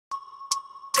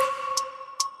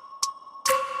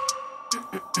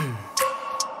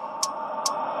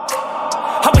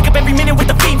I wake up every minute with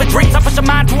the fever dreams. I push my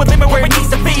mind to a limit where it needs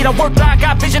to feed. I work blind,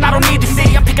 got vision I don't need to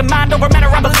see. I'm picking mind over matter,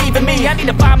 I believe in me. I need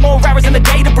to find more hours in the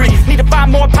day to breathe. Need to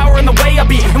find more power in the way I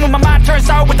be. And when my mind turns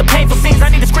sour with the painful scenes, I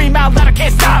need to scream out loud, I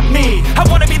can't stop me. I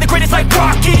wanna be the greatest like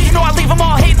Rocky. You know I leave them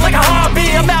all hating like a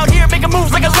hobby. I'm out here making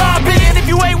moves like a lobby. And if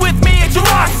you ain't with me, it's your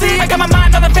loss. See, I got my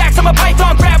mind on the facts, I'm a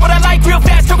python. Grab what I like real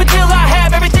fast, choke until I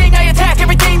have everything I attack,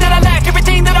 everything that I lack,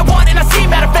 everything that I want, and I see,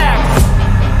 matter of fact.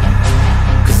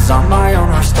 Cause I'm my own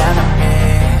worst enemy.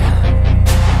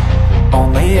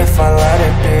 Only if I let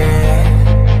it be.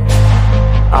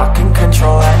 I can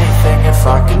control anything if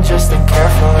I can just think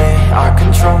carefully. I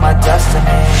control my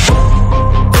destiny.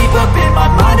 Deep up in my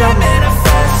mind I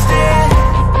manifest it.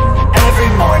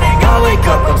 Every morning I wake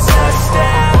up obsessed,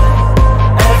 and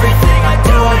everything I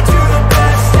do the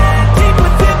best. And deep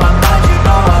within my mind you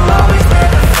know I'll always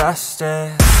manifest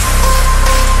it.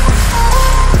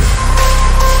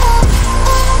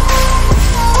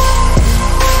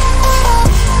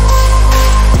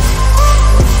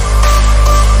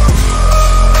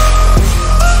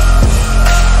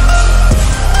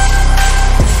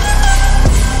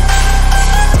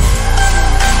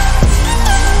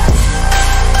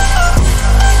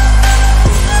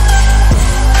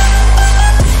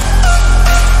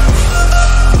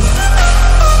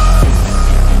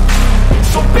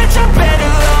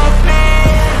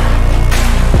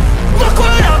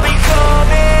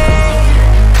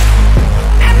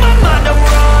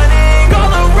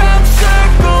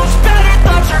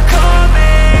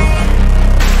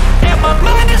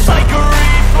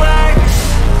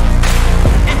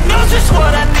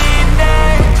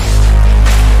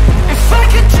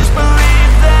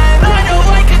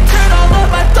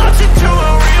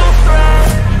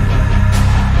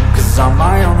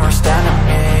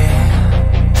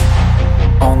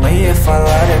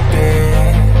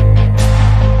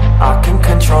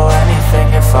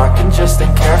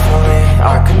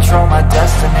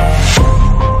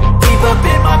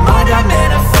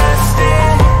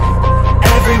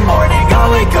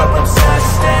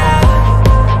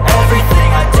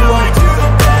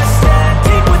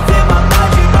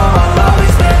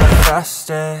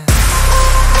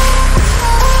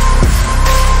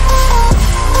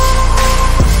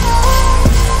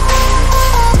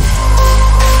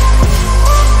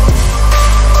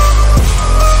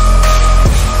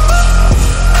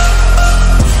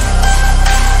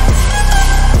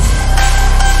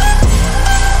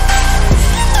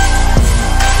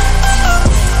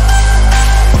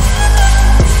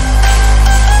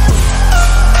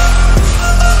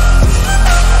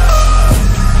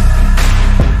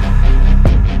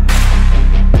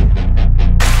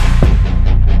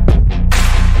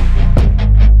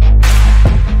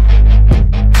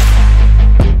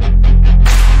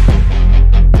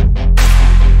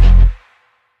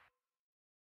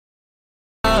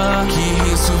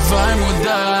 vai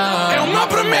mudar. É uma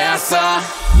promessa.